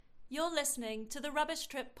You're listening to the Rubbish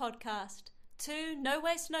Trip podcast. Two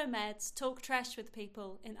no-waste nomads talk trash with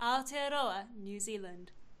people in Aotearoa, New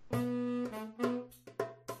Zealand. In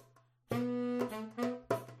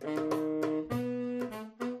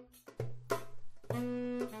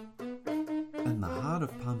the heart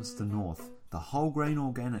of Palmerston North, the Wholegrain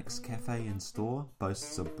Organics cafe and store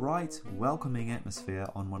boasts a bright, welcoming atmosphere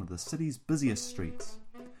on one of the city's busiest streets.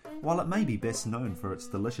 While it may be best known for its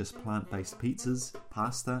delicious plant-based pizzas,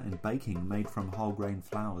 pasta and baking made from whole grain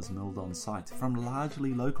flours milled on site from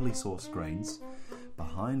largely locally sourced grains,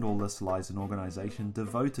 behind all this lies an organisation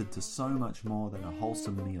devoted to so much more than a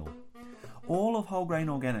wholesome meal. All of Wholegrain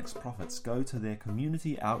Organics' profits go to their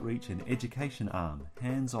community outreach and education arm,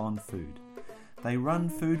 Hands-On Food. They run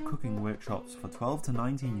food cooking workshops for 12 to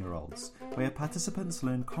 19-year-olds, where participants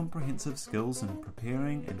learn comprehensive skills in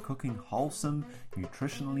preparing and cooking wholesome,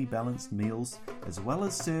 nutritionally balanced meals, as well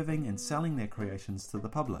as serving and selling their creations to the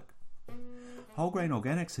public. Wholegrain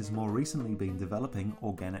Organics has more recently been developing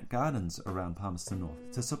organic gardens around Palmerston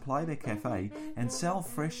North to supply their cafe and sell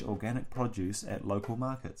fresh organic produce at local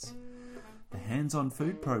markets. The Hands-On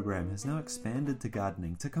Food program has now expanded to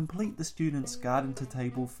gardening to complete the students'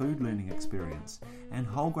 garden-to-table food learning experience, and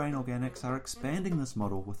Wholegrain Organics are expanding this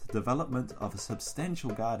model with the development of a substantial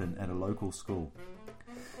garden at a local school.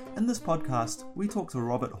 In this podcast, we talk to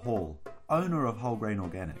Robert Hall, owner of Wholegrain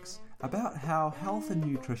Organics, about how health and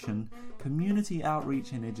nutrition, community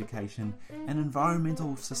outreach and education, and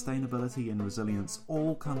environmental sustainability and resilience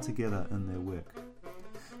all come together in their work.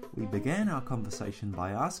 We began our conversation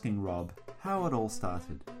by asking Rob how it all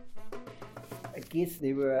started. I guess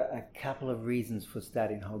there were a couple of reasons for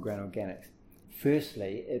starting Wholegrain Organics.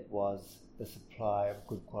 Firstly, it was the supply of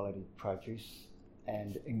good quality produce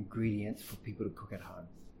and ingredients for people to cook at home.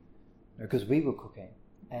 Because we were cooking,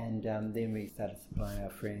 and then we started supplying our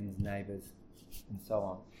friends, neighbours, and so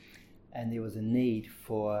on. And there was a need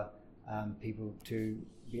for people to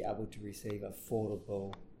be able to receive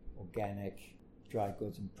affordable, organic, dry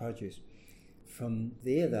goods and produce. From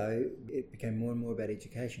there, though, it became more and more about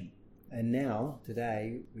education. And now,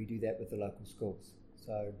 today, we do that with the local schools.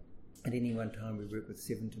 So at any one time, we work with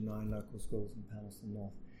 7 to 9 local schools in Palmerston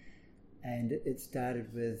North. And it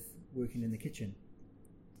started with working in the kitchen.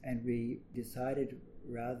 And we decided,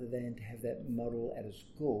 rather than to have that model at a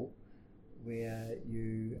school where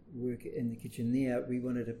you work in the kitchen there, we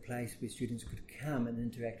wanted a place where students could come and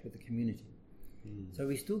interact with the community. So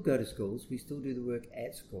we still go to schools, we still do the work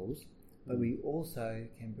at schools, but we also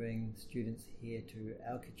can bring students here to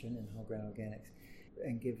our kitchen in Wholegrain Organics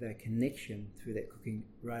and give a connection through that cooking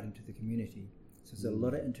right into the community. So there's a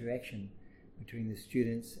lot of interaction between the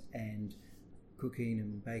students and cooking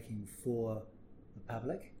and baking for the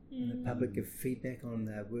public. And the public give feedback on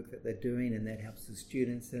the work that they're doing, and that helps the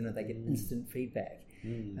students, and they get instant feedback.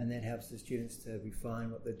 And that helps the students to refine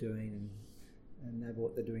what they're doing and know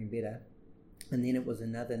what they're doing better. And then it was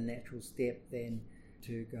another natural step then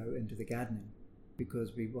to go into the gardening,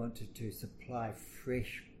 because we wanted to supply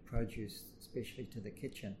fresh produce, especially to the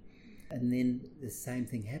kitchen. And then the same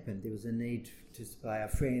thing happened. There was a need to supply our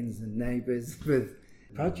friends and neighbours with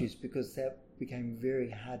produce, because that became very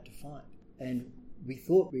hard to find. And we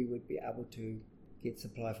thought we would be able to get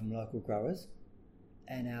supply from local growers.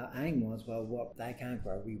 And our aim was, well, what they can't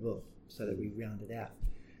grow, we will, so that we round it out.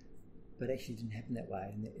 But it actually didn't happen that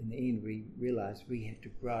way. In the end, we realised we had to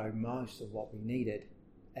grow most of what we needed,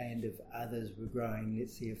 and if others were growing,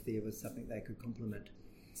 let's see if there was something they could complement.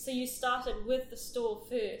 So you started with the store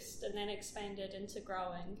first and then expanded into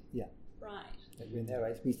growing? Yeah. Right. It went that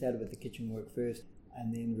way. We started with the kitchen work first,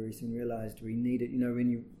 and then very soon realised we needed, when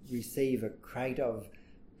you receive a crate of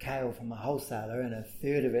kale from a wholesaler and a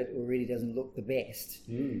third of it already doesn't look the best,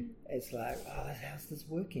 it's like, how's this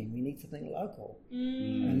working? We need something local.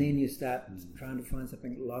 And then you start trying to find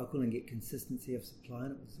something local and get consistency of supply,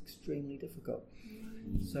 and it was extremely difficult.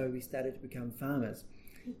 So we started to become farmers.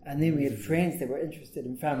 And then we had friends that were interested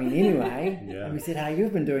in farming anyway, and we said, hey,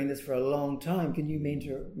 you've been doing this for a long time, can you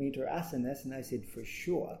mentor us in this? And they said, for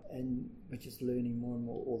sure. And we're just learning more and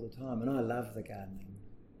more all the time. And I love the gardening.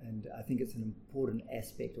 And I think it's an important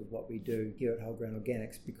aspect of what we do here at Wholegrain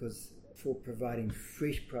Organics, because for providing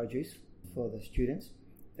fresh produce for the students,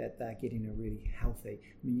 that they're getting a really healthy.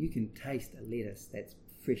 I mean, you can taste a lettuce that's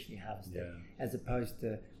freshly harvested as opposed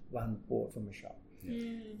to one bought from a shop.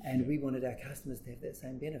 And we wanted our customers to have that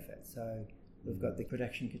same benefit. So we've got the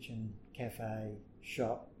production kitchen, cafe,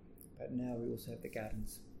 shop, but now we also have the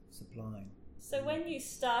gardens supplying. So when you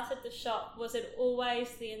started the shop, was it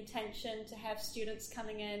always the intention to have students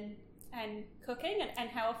coming in and cooking?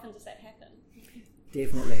 And how often does that happen?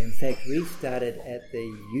 Definitely. In fact, we started at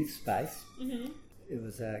the youth space It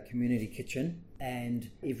was a community kitchen, and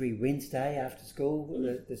every Wednesday after school,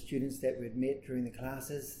 the students that we'd met during the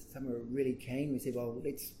classes, some were really keen. We said, well,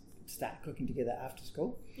 let's start cooking together after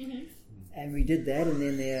school. Mm-hmm. And we did that, and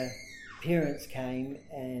then their parents came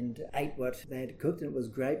and ate what they had cooked, and it was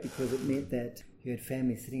great because it meant that you had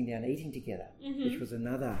families sitting down eating together, which was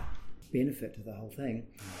another benefit to the whole thing.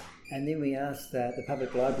 And then we asked, the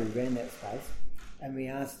public library ran that space, and we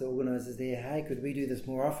asked the organisers there, hey, could we do this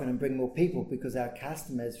more often and bring more people? Because our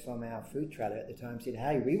customers from our food trailer at the time said,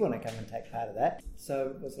 hey, we want to come and take part of that.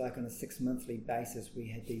 So it was like on a 6-monthly basis, we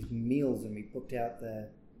had these meals, and we booked out the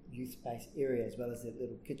youth space area as well as the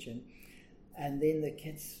little kitchen. And then the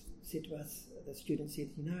kids said to us, the students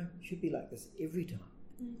said, it should be like this every time.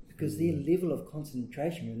 Because their level of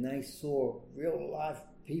concentration, when they saw real life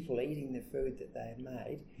people eating the food that they had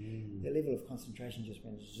made, their level of concentration just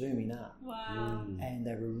went zooming up. Wow. And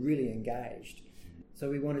they were really engaged. So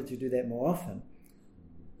we wanted to do that more often.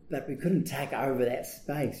 But we couldn't take over that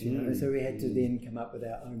space, so we had to then come up with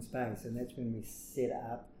our own space. And that's when we set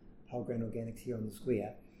up Wholegrain Organics here on the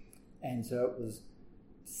square. And so it was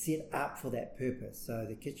set up for that purpose. So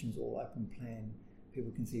the kitchen's all open plan.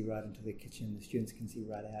 People can see right into the kitchen. The students can see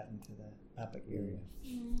right out into the public area.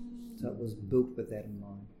 So it was built with that in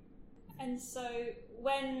mind. And so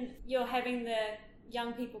when you're having the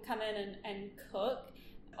young people come in and cook,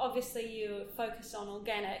 obviously you focus on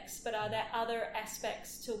organics, but are there other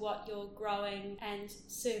aspects to what you're growing and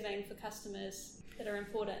serving for customers that are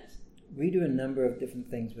important? We do a number of different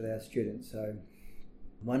things with our students. So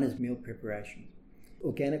one is meal preparation.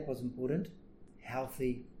 Organic was important.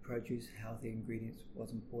 Healthy produce, healthy ingredients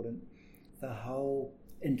was important. The whole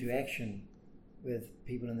interaction with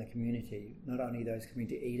people in the community, not only those coming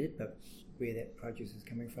to eat it, but where that produce is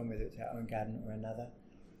coming from, whether it's our own garden or another,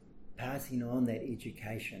 passing on that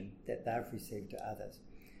education that they've received to others.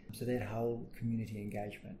 So that whole community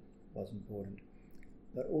engagement was important.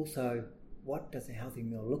 But also, what does a healthy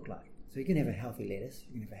meal look like? So you can have a healthy lettuce,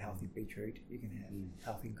 you can have a healthy beetroot, you can have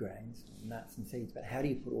healthy grains, nuts and seeds, but how do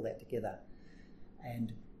you put all that together?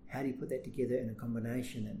 And how do you put that together in a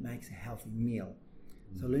combination that makes a healthy meal?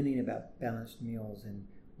 So learning about balanced meals and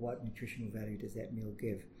what nutritional value does that meal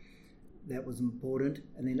give, that was important.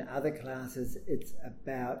 And then other classes, it's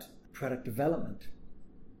about product development.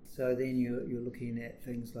 So then you're looking at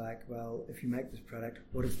things like, well, if you make this product,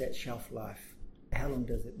 what is that shelf life? How long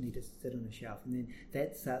does it need to sit on a shelf? And then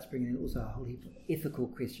that starts bringing in also a whole heap of ethical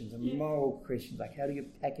questions and moral questions, like how do you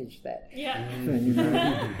package that?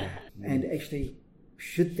 And actually,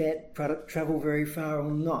 should that product travel very far or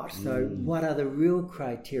not? So what are the real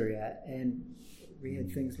criteria? And we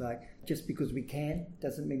had things like, just because we can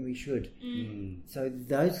doesn't mean we should. So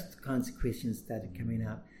those kinds of questions started coming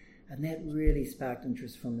up. And that really sparked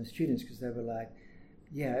interest from the students, because they were like,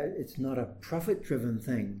 yeah, it's not a profit-driven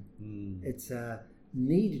thing. It's a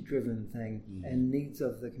need-driven thing, and needs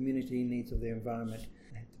of the community, needs of the environment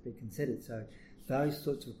have to be considered. So those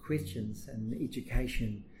sorts of questions and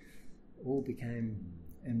education all became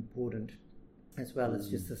important, as well as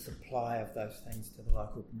just the supply of those things to the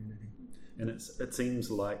local community. And it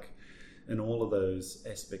seems like in all of those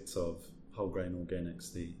aspects of Wholegrain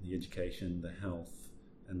Organics, the education, the health,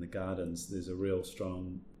 and the gardens, there's a real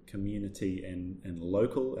strong community and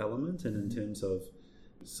local element, and in terms of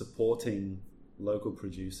supporting local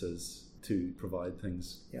producers to provide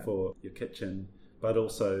things for your kitchen, but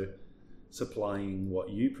also supplying what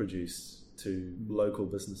you produce to local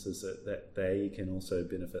businesses that they can also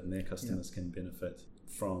benefit, and their customers can benefit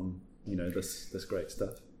from this great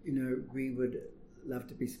stuff. We would love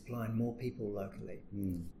to be supplying more people locally.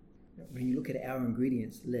 When you look at our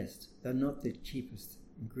ingredients list, they're not the cheapest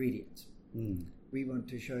ingredients. We want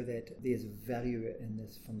to show that there's value in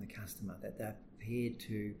this from the customer, that they're prepared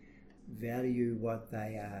to value what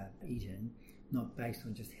they are eating, not based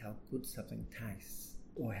on just how good something tastes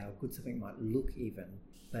or how good something might look even,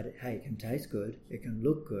 but hey, it can taste good, it can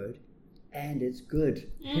look good, and it's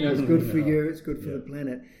good. It's good for you, it's good for the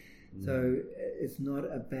planet. So it's not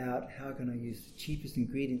about how can I use the cheapest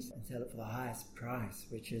ingredients and sell it for the highest price,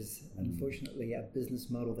 which is unfortunately a business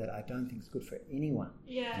model that I don't think is good for anyone.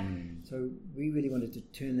 So we really wanted to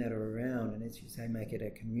turn that around and, as you say, make it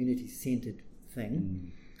a community-centred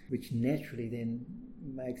thing, which naturally then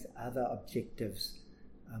makes other objectives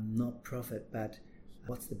not profit, but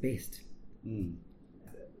what's the best.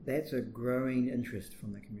 That's a growing interest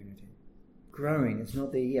from the community. Growing, it's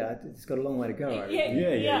not there, it's got a long way to go.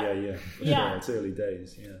 Yeah. It's early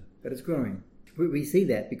days, but it's growing. We see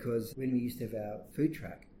that because when we used to have our food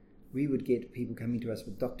truck, we would get people coming to us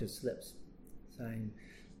with doctor's slips saying,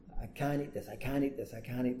 I can't eat this, I can't eat this, I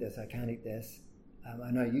can't eat this, I can't eat this.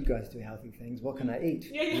 I know you guys do healthy things. What can I eat?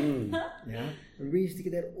 Yeah. And we used to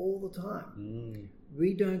get that all the time.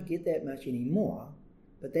 We don't get that much anymore,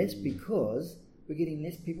 but that's because we're getting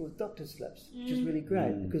less people with doctor slips, which is really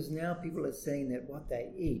great, because now people are saying that what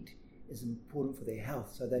they eat is important for their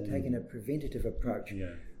health, so they're taking a preventative approach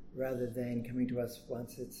rather than coming to us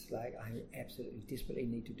once it's like, I absolutely desperately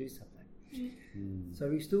need to do something. So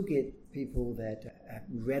we still get people that are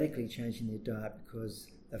radically changing their diet because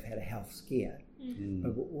they've had a health scare,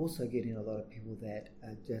 but we're also getting a lot of people that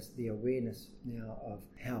are just, the awareness now of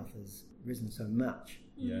health has risen so much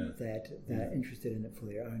that they're interested in it for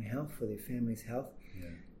their own health, for their family's health,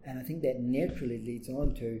 and I think that naturally leads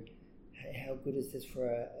on to how good is this for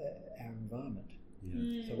our environment.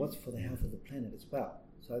 So what's for the health of the planet as well.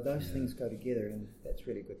 So those things go together, and that's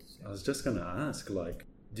really good to see. I was just going to ask, like,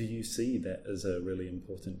 do you see that as a really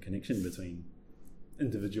important connection between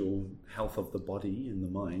individual health of the body and the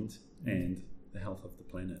mind and the health of the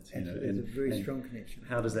planet? Absolutely. It's a very strong connection.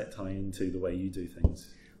 How does that tie into the way you do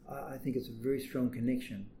things? I think it's a very strong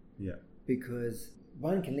connection. Yeah. Because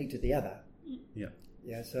one can lead to the other. Yeah.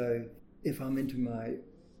 Yeah. So if I'm into my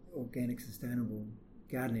organic, sustainable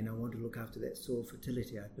gardening, I want to look after that soil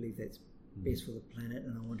fertility. I believe that's best for the planet,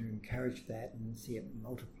 and I want to encourage that and see it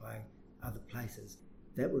multiply other places.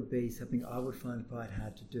 That would be something I would find quite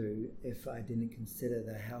hard to do if I didn't consider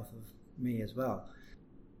the health of me as well.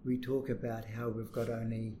 We talk about how we've got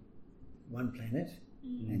only one planet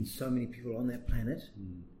and so many people on that planet,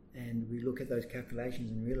 and we look at those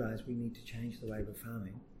calculations and realise we need to change the way we're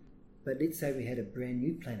farming. But let's say we had a brand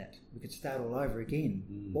new planet, we could start all over again.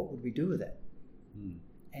 What would we do with it?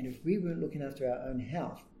 And if we weren't looking after our own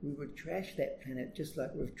health, we would trash that planet just like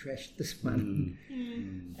we've trashed this one.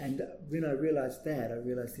 And when I realised that, I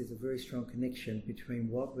realised there's a very strong connection between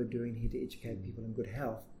what we're doing here to educate people in good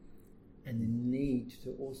health and the need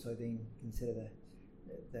to also then consider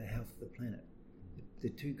the health of the planet. The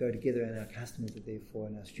two go together, and our customers are therefore,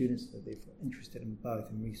 and our students are therefore interested in both,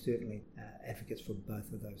 and we certainly are advocates for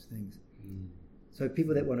both of those things. So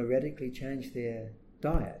people that want to radically change their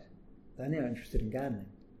diet, they're now interested in gardening,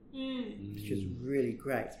 which is really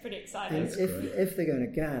great. It's pretty exciting. And if they're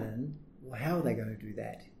going to garden, well, how are they going to do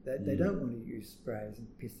that? They don't want to use sprays and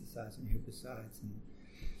pesticides and herbicides and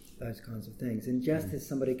those kinds of things. And just as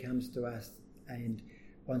somebody comes to us and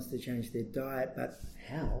wants to change their diet, but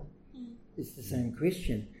how? It's the same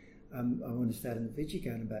question. I want to start in the veggie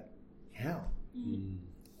garden, but how?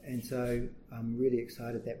 And so I'm really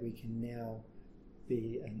excited that we can now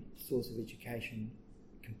be a source of education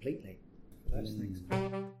completely for those things.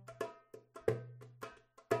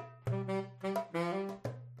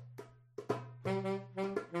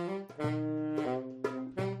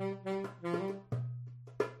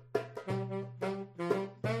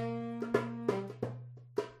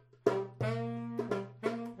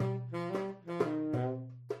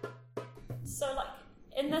 So, like,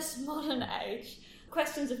 in this modern age,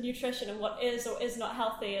 questions of nutrition and what is or is not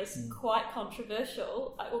healthy is quite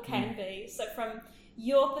controversial, or can be. So from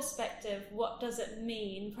your perspective, what does it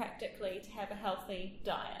mean practically to have a healthy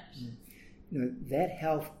diet? That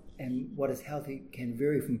health and what is healthy can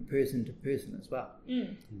vary from person to person as well.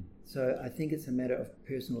 So I think it's a matter of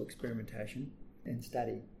personal experimentation and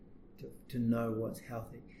study to know what's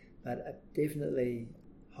healthy. But definitely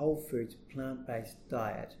whole foods, plant-based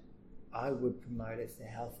diet, I would promote as the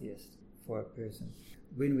healthiest for a person.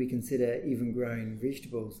 When we consider even growing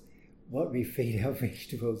vegetables, what we feed our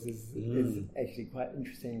vegetables is actually quite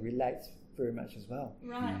interesting, relates very much as well.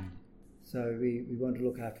 Right. So we want to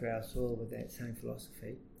look after our soil with that same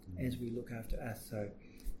philosophy as we look after us. So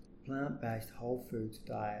plant-based whole foods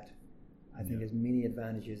diet, I think has many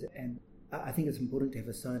advantages, and I think it's important to have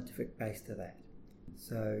a scientific base to that.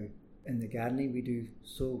 So in the gardening we do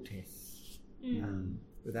soil tests.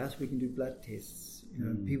 With us we can do blood tests.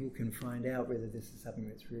 People can find out whether this is something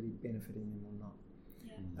that's really benefiting them or not.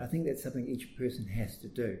 I think that's something each person has to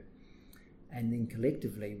do, and then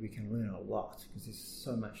collectively we can learn a lot, because there's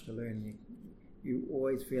so much to learn. You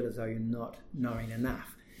always feel as though you're not knowing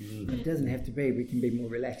enough. It doesn't have to be. We can be more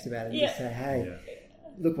relaxed about it and just say, hey,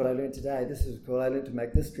 look what I learned today. This is cool. I learned to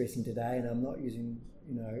make this dressing today, and I'm not using,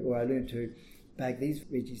 or I learned to bake these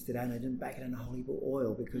veggies today, and I didn't bake it in olive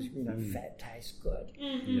oil because fat tastes good,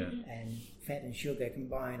 and fat and sugar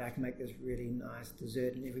combined, I can make this really nice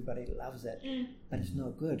dessert and everybody loves it, but it's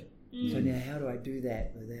not good. So now how do I do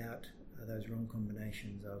that without those wrong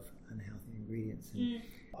combinations of unhealthy ingredients? And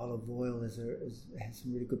olive oil has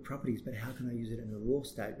some really good properties, but how can I use it in a raw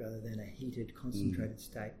state rather than a heated, concentrated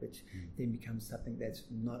state, which then becomes something that's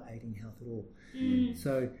not aiding health at all?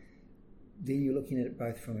 So then you're looking at it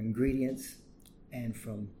both from ingredients and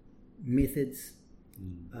from methods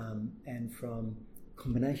and from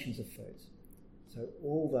combinations of foods. So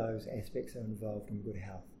all those aspects are involved in good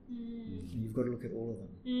health. And you've got to look at all of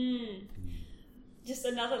them. Just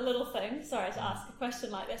another little thing, sorry to ask a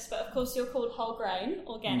question like this, but of course you're called Wholegrain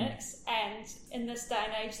Organics, and in this day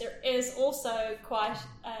and age there is also quite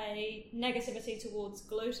a negativity towards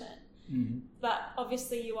gluten. But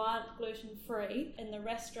obviously you aren't gluten-free in the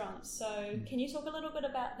restaurants, so can you talk a little bit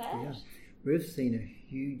about that? Yeah. We've seen a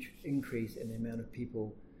huge increase in the amount of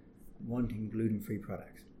people wanting gluten-free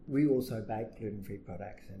products. We also bake gluten-free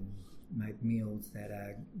products and make meals that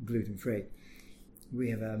are gluten-free. We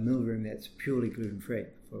have a mill room that's purely gluten-free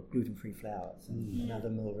for gluten-free flours, and another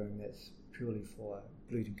mill room that's purely for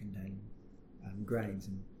gluten-containing grains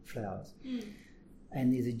and flours.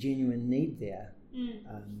 And there's a genuine need there.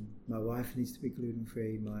 My wife needs to be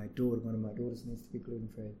gluten-free. One of my daughters needs to be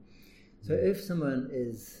gluten-free. So if someone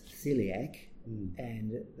is celiac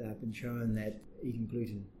and they've been shown that eating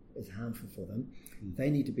gluten is harmful for them,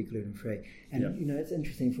 they need to be gluten-free. And you know, it's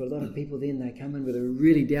interesting for a lot of people, then they come in with a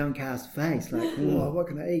really downcast face, like, oh, what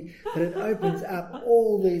can I eat? But it opens up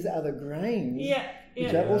all these other grains,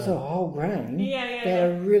 which are also whole grain, that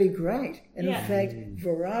are really great. And in fact,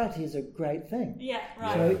 variety is a great thing.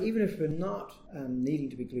 So even if we're not needing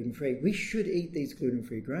to be gluten-free, we should eat these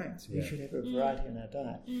gluten-free grains. We should have a variety in our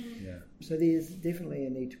diet. So there's definitely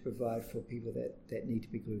a need to provide for people that need to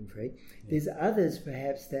be gluten-free. There's others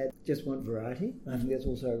perhaps that just want variety. I think that's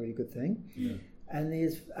also a really good thing. And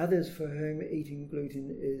there's others for whom eating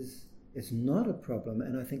gluten is not a problem,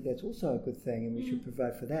 and I think that's also a good thing, and we should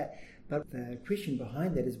provide for that. But the question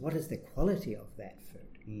behind that is, what is the quality of that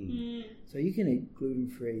food? So you can eat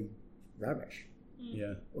gluten-free rubbish,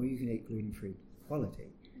 or you can eat gluten-free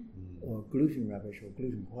quality, or gluten rubbish or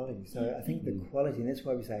gluten quality. So I think the quality, and that's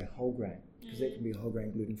why we say whole grain, because there can be whole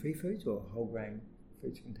grain gluten-free foods or whole grain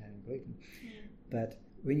foods containing gluten. But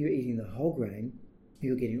when you're eating the whole grain,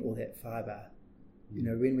 you're getting all that fibre. You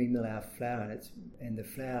know, when we mill our flour, and the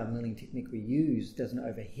flour milling technique we use doesn't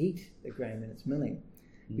overheat the grain when it's milling,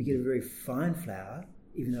 we get a very fine flour,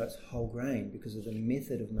 even though it's whole grain, because of the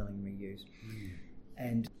method of milling we use.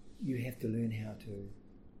 And you have to learn how to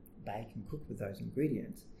bake and cook with those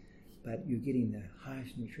ingredients. But you're getting the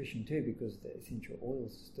highest nutrition too, because the essential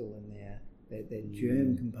oils are still in there. The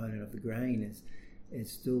germ component of the grain is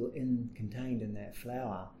still contained in that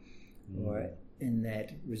flour, or in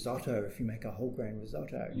that risotto, if you make a whole grain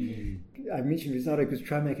risotto. I mentioned risotto because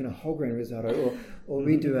try making a whole grain risotto, or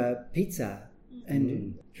we do a pizza,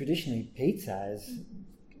 and traditionally pizza is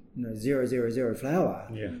 000 flour.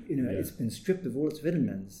 It's been stripped of all its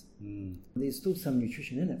vitamins. There's still some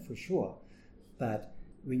nutrition in it for sure, but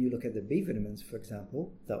when you look at the B vitamins, for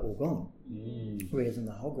example, they're all gone. Whereas in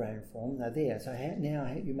the whole grain form, they're there. So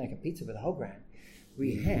now you make a pizza with a whole grain.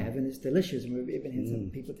 We have, and it's delicious, and we've even had some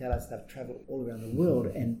people tell us they've travelled all around the world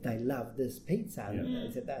and they love this pizza. They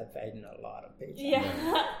said they've eaten a lot of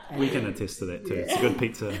pizza. We can attest to that too. It's a good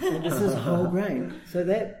pizza. And this is whole grain. So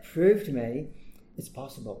that proved to me it's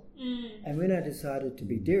possible. And when I decided to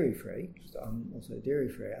be dairy-free, because I'm also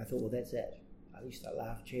dairy-free, I thought, well, that's it. I used to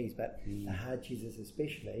love cheese, but the hard cheeses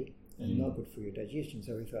especially are not good for your digestion.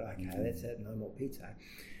 So we thought, okay, that's it, no more pizza.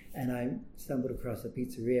 And I stumbled across a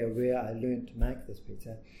pizzeria where I learned to make this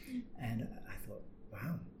pizza, and I thought,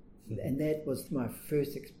 wow. And that was my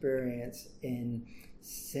first experience in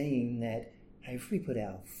seeing that, hey, if we put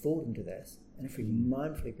our thought into this, and if we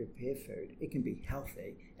mindfully prepare food, it can be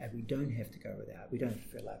healthy, and we don't have to go without. We don't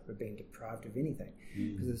feel like we're being deprived of anything.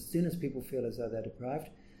 Because as soon as people feel as though they're deprived,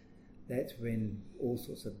 that's when all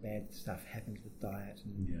sorts of bad stuff happens with diet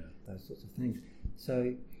and those sorts of things.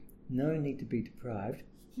 So no need to be deprived.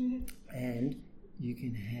 And you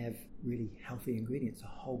can have really healthy ingredients. A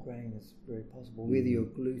whole grain is very possible, whether you're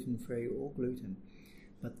gluten-free or gluten.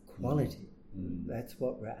 But quality, that's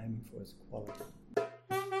what we're aiming for, is quality.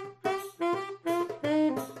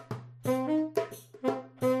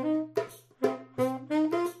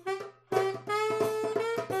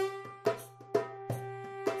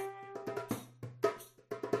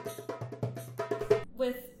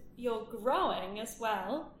 With your growing as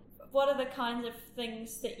well, what are the kinds of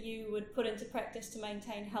things that you would put into practice to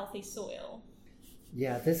maintain healthy soil?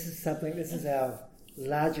 Yeah, this is our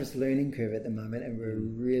largest learning curve at the moment, and we're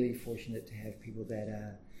really fortunate to have people that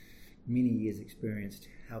are many years experienced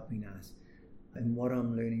helping us. And what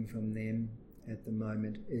I'm learning from them at the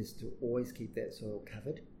moment is to always keep that soil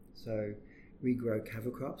covered. So we grow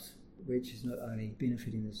cover crops, which is not only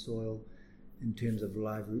benefiting the soil in terms of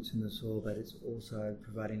live roots in the soil, but it's also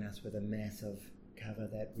providing us with a massive cover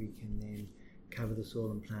that we can then cover the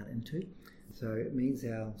soil and plant into. So it means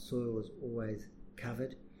our soil is always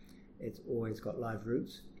covered. It's always got live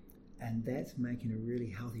roots, and that's making a really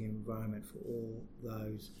healthy environment for all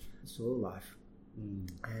those soil life.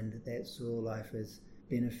 And that soil life is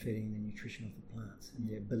benefiting the nutrition of the plants and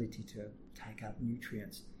the ability to take up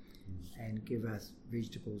nutrients and give us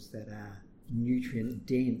vegetables that are nutrient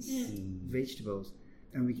dense vegetables.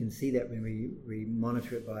 And we can see that when we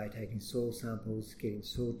monitor it by taking soil samples, getting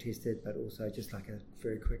soil tested, but also just like a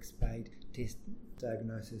very quick spade test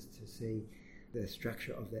diagnosis to see the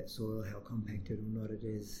structure of that soil, how compacted or not it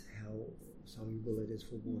is, how soluble it is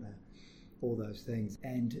for water, all those things.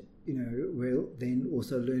 And, we're then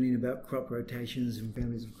also learning about crop rotations and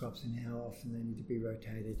families of crops and how often they need to be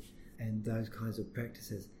rotated and those kinds of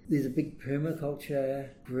practices. There's a big permaculture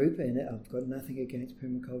group, and I've got nothing against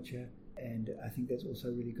permaculture, and I think that's also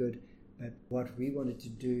really good. But what we wanted to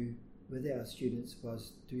do with our students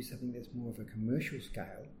was do something that's more of a commercial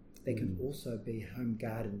scale. They can also be home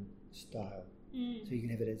garden style. So you can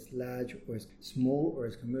have it as large or as small or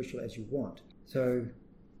as commercial as you want. So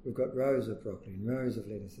we've got rows of broccoli and rows of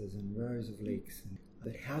lettuces and rows of leeks.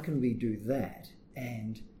 But how can we do that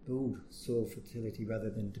and build soil fertility rather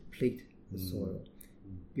than deplete the soil?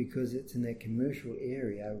 Because it's in that commercial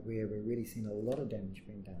area where we're really seeing a lot of damage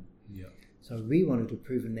being done. Yeah. So we wanted to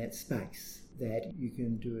prove in that space that you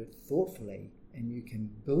can do it thoughtfully and you can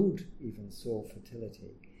build even soil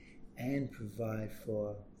fertility and provide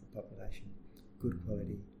for the population good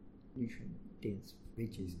quality, nutrient-dense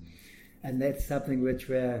veggies. And that's something which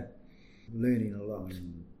we're learning a lot.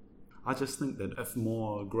 I just think that if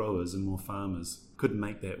more growers and more farmers could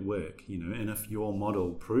make that work, and if your model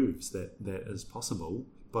proves that that is possible,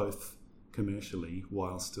 both commercially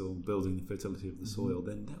while still building the fertility of the soil,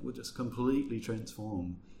 then that would just completely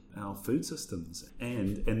transform our food systems.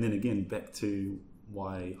 And then again, back to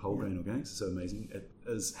why Wholegrain Organics is so amazing, it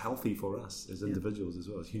is healthy for us as individuals as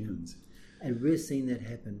well as humans. And we're seeing that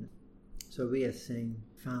happen. So we are seeing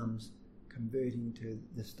farms converting to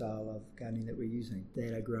the style of gardening that we're using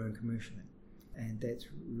that are grown commercially. And that's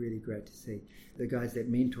really great to see. The guys that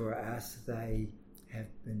mentor us, they have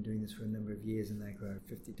been doing this for a number of years and they grow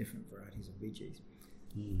 50 different varieties of veggies.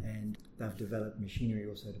 And they've developed machinery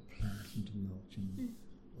also to plant and to mulch and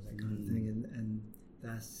all that kind of thing. And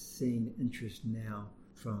they're seeing interest now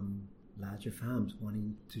from larger farms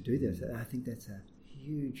wanting to do this. I think that's a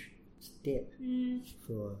huge step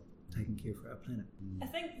for taking care of our planet. I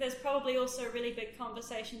think there's probably also a really big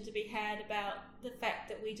conversation to be had about the fact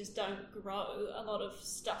that we just don't grow a lot of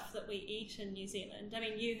stuff that we eat in New Zealand. I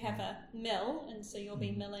mean, you have a mill, and so you'll be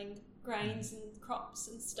milling grains and crops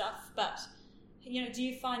and stuff, but do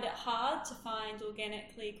you find it hard to find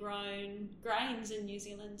organically grown grains in New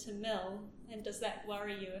Zealand to mill, and does that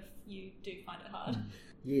worry you if you do find it hard?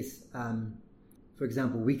 Yes. For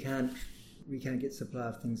example, we can't get supply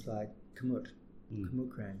of things like kamut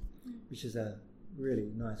grain, which is a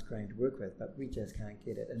really nice grain to work with, but we just can't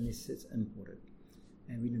get it unless it's imported,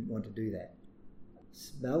 and we didn't want to do that.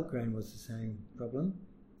 Spelt grain was the same problem.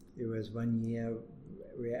 There was one year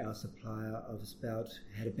where our supplier of spelt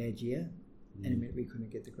had a bad year, and it meant we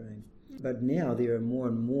couldn't get the grain. But now there are more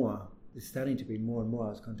and more. There's starting to be more and more. I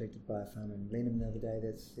was contacted by a farmer in Blenheim the other day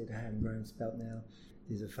that's said, hey, I'm growing spelt now.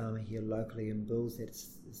 There's a farmer here locally in Bulls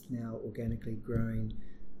that's now organically growing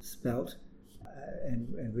spelt,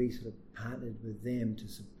 and we sort of partnered with them to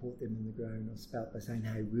support them in the growing of spelt by saying,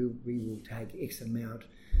 hey, we will take X amount,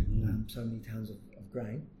 so many tons of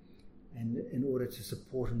grain, and in order to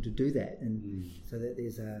support him to do that, and so that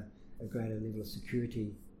there's a greater level of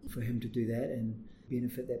security for him to do that and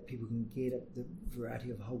benefit that people can get the variety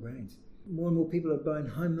of whole grains. More and more people are buying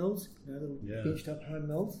home mills, little benchtop home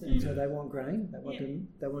mills, and so they want grain.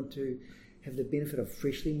 They want to have the benefit of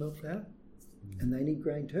freshly milled flour, and they need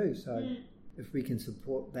grain too. So if we can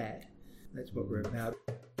support that, that's what we're about.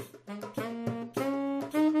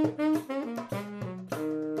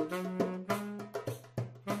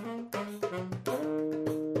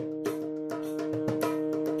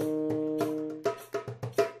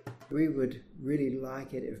 We would really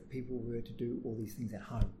like it if people were to do all these things at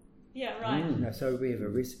home. Yeah, right. So we have a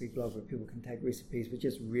recipe blog where people can take recipes. We're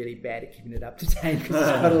just really bad at keeping it up to date because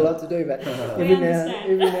there's quite a lot to do. But every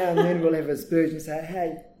now and then we'll have a splurge and say,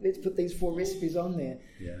 hey, let's put these 4 recipes on there.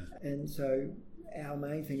 Yeah. And so our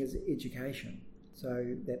main thing is education,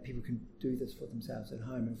 so that people can do this for themselves at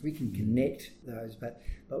home. If we can connect those, but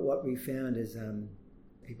what we found is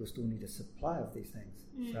people still need a supply of these things.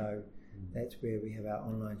 So that's where we have our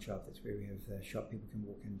online shop. That's where we have the shop people can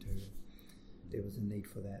walk into. There was a need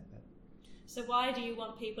for that. So why do you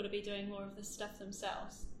want people to be doing more of this stuff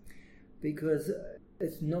themselves? Because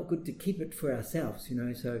it's not good to keep it for ourselves,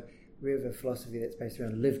 So we have a philosophy that's based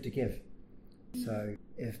around live to give. So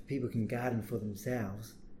if people can garden for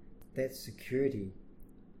themselves, that security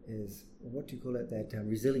is, what do you call it, that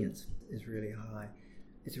resilience is really high.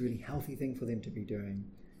 It's a really healthy thing for them to be doing,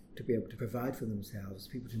 to be able to provide for themselves,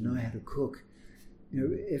 people to know how to cook. You know,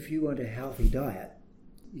 if you want a healthy diet,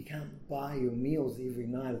 you can't buy your meals every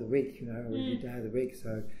night of the week, you know, or every day of the week,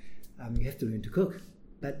 so you have to learn to cook.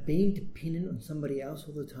 But being dependent on somebody else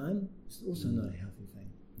all the time is also not a healthy thing.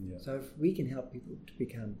 Yeah. So if we can help people to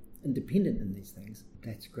become independent in these things,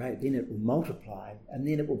 that's great. Then it will multiply, and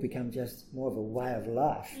then it will become just more of a way of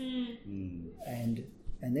life. And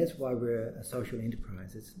that's why we're a social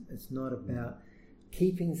enterprise. It's not about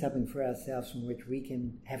keeping something for ourselves from which we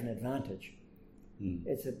can have an advantage.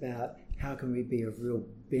 It's about how can we be of real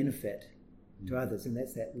benefit to others, and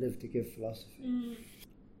that's that live to give philosophy.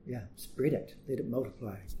 Yeah, spread it, let it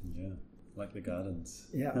multiply. Yeah, like the gardens.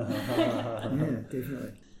 Yeah, yeah,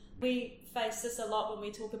 definitely. We face this a lot when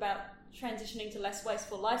we talk about transitioning to less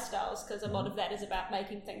wasteful lifestyles, because a lot of that is about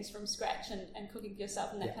making things from scratch and cooking for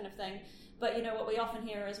yourself and that kind of thing. But, you know, what we often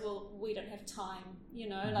hear is, well, we don't have time, you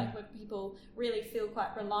know, like where people really feel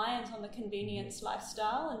quite reliant on the convenience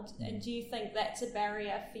lifestyle. And do you think that's a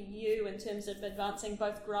barrier for you in terms of advancing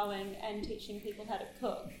both growing and teaching people how to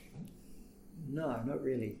cook? No, not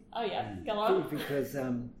really. Oh, yeah, go on. Because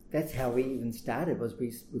that's how we even started, was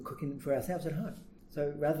we were cooking for ourselves at home.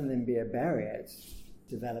 So rather than be a barrier, it's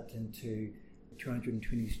developed into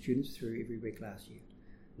 220 students through every week last year.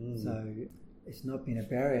 So it's not been a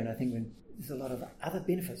barrier, and I think there's a lot of other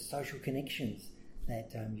benefits, social connections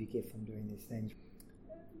that you get from doing these things.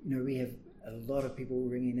 You know, we have a lot of people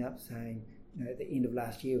ringing up saying, you know, at the end of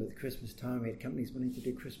last year with Christmas time, we had companies wanting to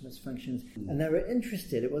do Christmas functions, and they were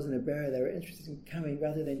interested. It wasn't a barrier. They were interested in coming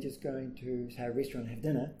rather than just going to, say, a restaurant and have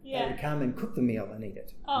dinner. They would come and cook the meal and eat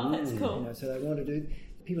it. Oh, that's cool. You know, so they want to do.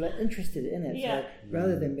 People are interested in it. So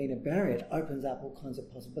rather than being a barrier, it opens up all kinds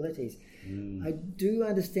of possibilities. I do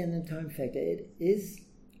understand the time factor. It is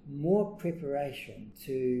more preparation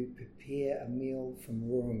to prepare a meal from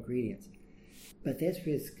raw ingredients. But that's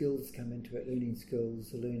where skills come into it, learning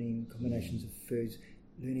skills, learning combinations of foods,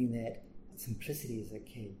 learning that simplicity is a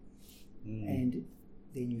key. And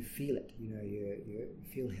then you feel it, you know, you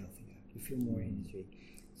feel healthier, you feel more energy.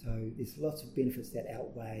 So there's lots of benefits that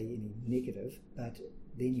outweigh any negative, but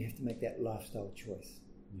then you have to make that lifestyle choice.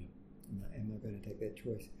 Am I going to take that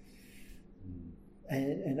choice?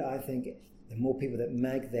 And I think the more people that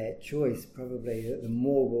make that choice, probably the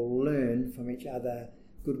more we'll learn from each other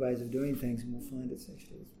good ways of doing things, and we'll find it's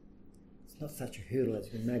not such a hurdle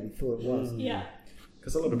as we maybe thought it was.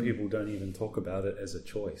 Because a lot of people don't even talk about it as a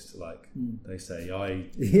choice. Like they say,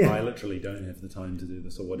 I literally don't have the time to do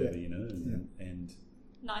this or whatever, you know, and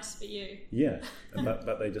nice for you. Yeah,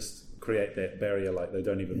 but they just create that barrier, like they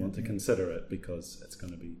don't even want to consider it because it's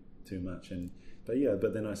going to be too much.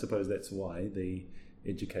 But then I suppose that's why the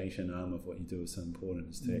education arm of what you do is so important,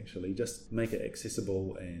 is to actually just make it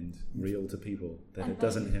accessible and real to people, that it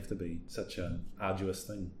doesn't have to be such an arduous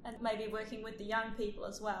thing. And maybe working with the young people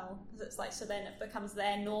as well, because it's like, so then it becomes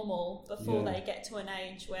their normal before they get to an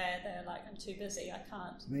age where they're like, I'm too busy, I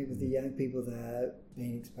can't. Maybe with the young people, they're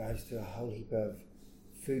being exposed to a whole heap of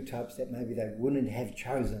food types that maybe they wouldn't have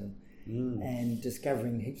chosen, and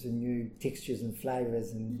discovering heaps of new textures and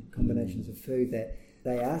flavours and combinations of food that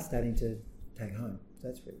they are starting to take home. So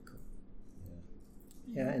that's really cool.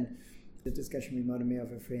 Yeah, and the discussion reminded me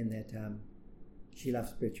of a friend that she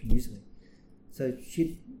loves birch muesli. So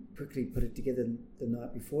she quickly put it together the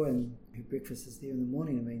night before, and her breakfast is there in the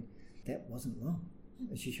morning. I mean, that wasn't long.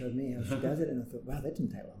 She showed me how she does it, and I thought, wow, that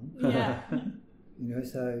didn't take long. Yeah. You know,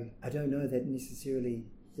 so I don't know that necessarily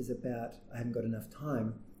is about I haven't got enough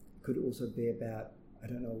time. It could also be about I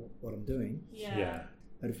don't know what I'm doing. Yeah.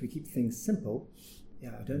 But if we keep things simple,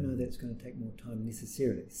 I don't know that it's going to take more time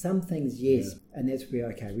necessarily. Some things, yes, and that's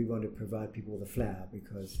where, we want to provide people with a flour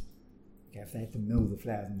because if they have to mill the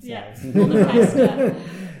flour themselves. Or the pasta,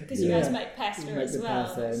 because you guys make pasta as well.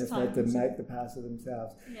 Pasta, and if they have to make the pasta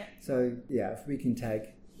themselves. So, if we can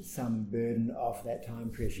take some burden off that time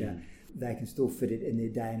pressure, they can still fit it in their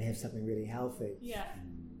day and have something really healthy. Yeah.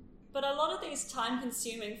 But a lot of these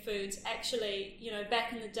time-consuming foods actually, you know,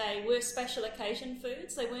 back in the day were special occasion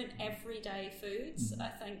foods. They weren't everyday foods, I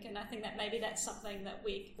think. And I think that maybe that's something that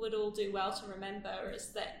we would all do well to remember,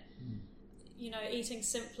 is that, you know, eating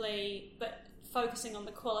simply but focusing on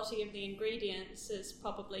the quality of the ingredients is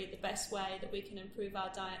probably the best way that we can improve our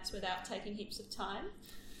diets without taking heaps of time.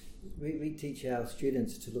 We teach our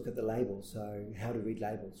students to look at the labels, so how to read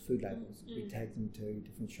labels, food labels. We take them to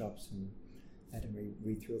different shops and we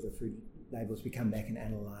read through all the food labels. We come back and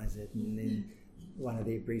analyse it, and then one of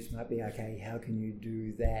their briefs might be, okay, how can you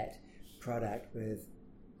do that product with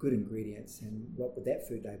good ingredients, and what would that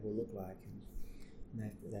food label look like?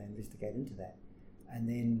 And they investigate into that. And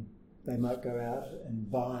then they might go out and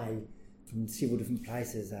buy from several different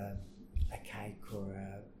places a cake or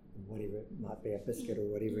whatever it might be, a biscuit or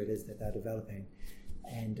whatever it is that they're developing,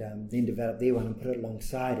 and then develop their one and put it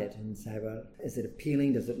alongside it and say, well, is it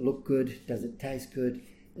appealing? Does it look good? Does it taste good?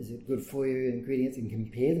 Is it good for you? Ingredients, and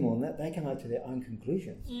compare them all, and that they come up to their own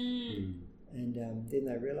conclusions. And then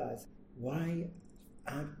they realise, why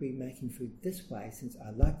aren't we making food this way, since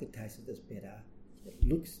I like the taste of this better, it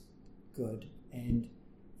looks good, and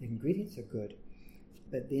the ingredients are good.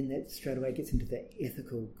 But then that straight away gets into the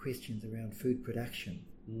ethical questions around food production.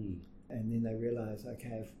 And then they realise,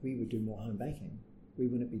 okay, if we would do more home baking, we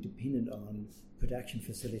wouldn't be dependent on production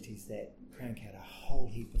facilities that crank out a whole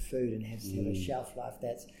heap of food and have a shelf life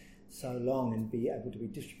that's so long and be able to be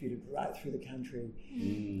distributed right through the country,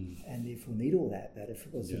 and therefore need all that. But if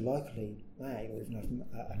it was locally made, or even if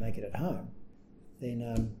I make it at home,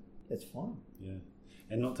 then that's fine. Yeah.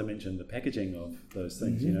 And not to mention the packaging of those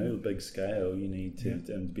things, big scale, you need to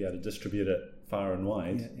be able to distribute it far and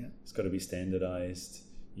wide. It's got to be standardised,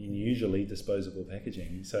 usually disposable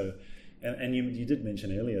packaging. So, and you did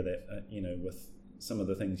mention earlier that, with some of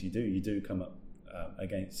the things you do come up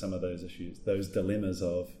against some of those issues, those dilemmas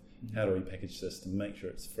of how do we package this to make sure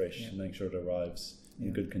it's fresh, make sure it arrives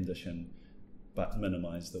in good condition, but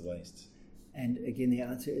minimise the waste. And again, the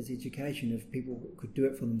answer is education. If people could do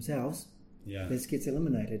it for themselves, this gets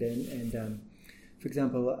eliminated. And for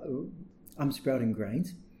example, I'm sprouting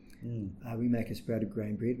grains. We make a sprouted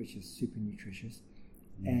grain bread, which is super nutritious.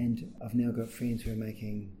 And I've now got friends who are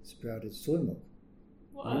making sprouted soy milk.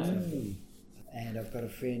 Wow. And I've got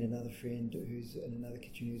another friend who's in another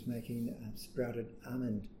kitchen who's making sprouted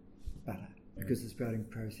almond butter, because the sprouting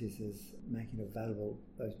process is making available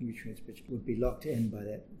those nutrients which would be locked in by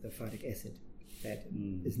the phytic acid that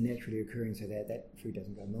is naturally occurring, so that food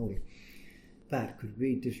doesn't go mouldy. But could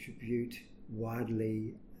we distribute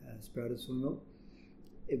widely sprouted soy milk?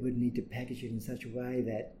 It would need to package it in such a way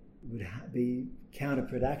that would be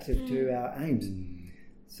counterproductive to our aims.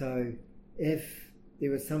 So if there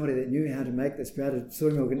was somebody that knew how to make the sprouted soy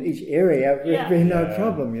milk in each area, it would be no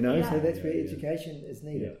problem, So that's where education is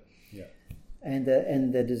needed. And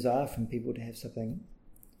the desire from people to have something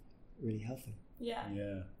really healthy.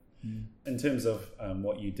 In terms of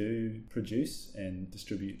what you do produce and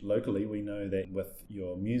distribute locally, we know that with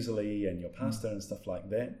your muesli and your pasta and stuff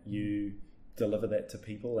like that, you deliver that to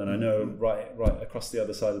people. And I know right across the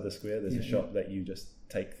other side of the square, there's a shop that you just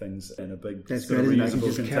take things in a big That's sort of great, reusable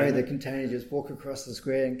just container. carry the container, just walk across the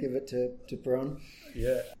square and give it to Bron.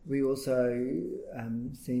 We also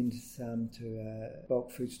send some to a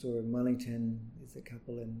bulk food store in Wellington. There's a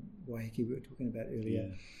couple in Waiheke we were talking about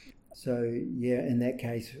earlier. So in that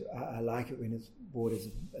case, I like it when it's bought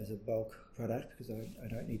as a bulk product, because I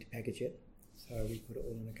don't need to package it. So we put it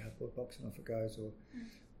all in a cardboard box and off it goes,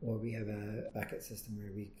 or we have a bucket system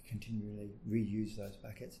where we continually reuse those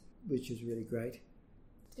buckets, which is really great.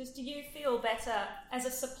 Because do you feel better as a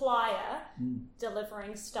supplier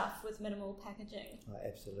delivering stuff with minimal packaging? Oh,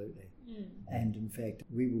 absolutely. And in fact,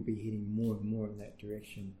 we will be heading more and more in that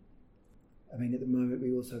direction. I mean, at the moment,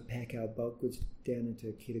 we also pack our bulk goods down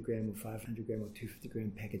into kilogram or 500 gram or 250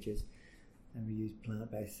 gram packages, and we use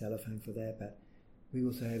plant-based cellophane for that. But we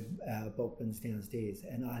also have our bulk bins downstairs,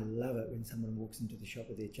 and I love it when someone walks into the shop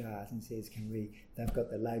with their jars and says, they've got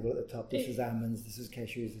the label at the top, this is almonds, this is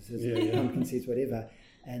cashews, this is pumpkin seeds, whatever,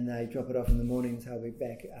 and they drop it off in the morning, so I'll be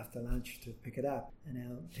back after lunch to pick it up, and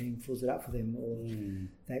our team fills it up for them, or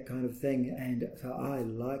that kind of thing. And so I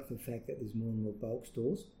like the fact that there's more and more bulk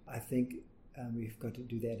stores. I think we've got to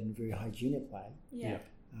do that in a very hygienic way.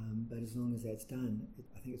 But as long as that's done,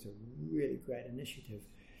 I think it's a really great initiative.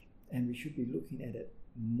 And we should be looking at it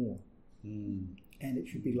more. And it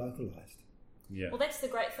should be localised. Well, that's the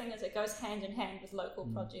great thing, is it goes hand in hand with local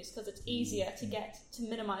produce, because it's easier to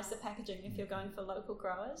minimise the packaging if you're going for local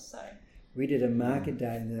growers. So we did a market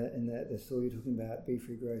day in the store you're talking about, Be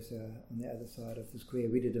Free Grocer, on the other side of the square.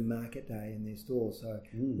 We did a market day in their store. So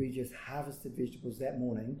we just harvested vegetables that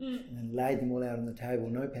morning and laid them all out on the table,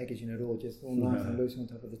 no packaging at all, just all nice and loose on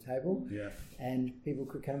top of the table. And people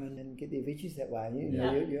could come in and get their veggies that way.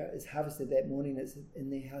 It's harvested that morning, it's in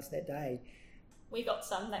their house that day. We got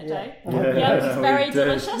some that day. It was very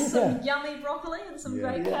delicious. Some yummy broccoli and some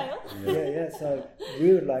great kale. So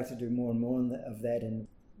we would like to do more and more of that, and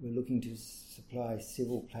we're looking to supply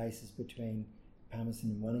several places between Palmerston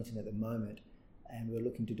and Wellington at the moment, and we're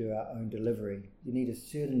looking to do our own delivery. You need a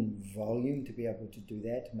certain volume to be able to do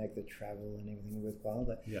that, to make the travel and everything worthwhile,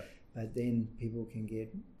 but then people can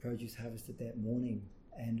get produce harvested that morning,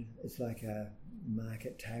 and it's like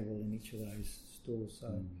market table in each of those stores.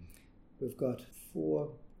 So we've got 4,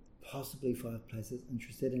 possibly 5 places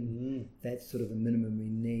interested, and that's sort of a minimum we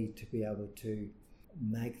need to be able to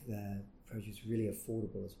make the produce really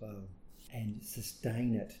affordable as well and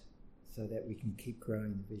sustain it so that we can keep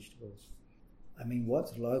growing the vegetables. I mean,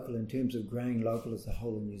 what's local in terms of growing local as a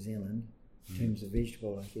whole in New Zealand, in terms of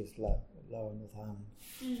vegetable, I guess, lower North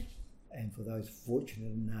Island. And for those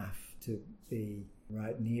fortunate enough to be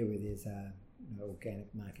right near where there's a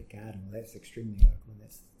organic market garden, well, that's extremely local, and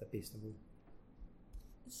that's the best of all.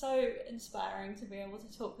 So inspiring to be able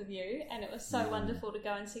to talk with you, and it was so wonderful to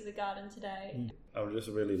go and see the garden today. I just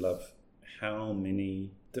really love how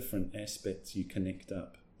many different aspects you connect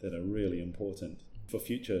up that are really important for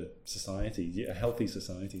future societies, healthy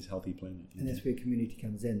societies, healthy planet. And that's where community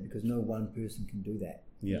comes in, because no one person can do that.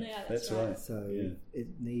 Yeah, that's right. So it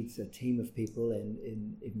needs a team of people and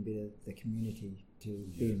even better the community to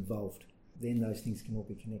be involved. Then those things can all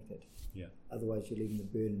be connected. Yeah. Otherwise you're leaving the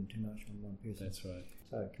burden too much on one person. That's right.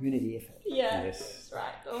 So community effort. Yeah, yes. that's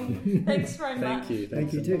right. Well, thanks very much. Thank you.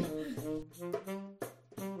 Thank you too.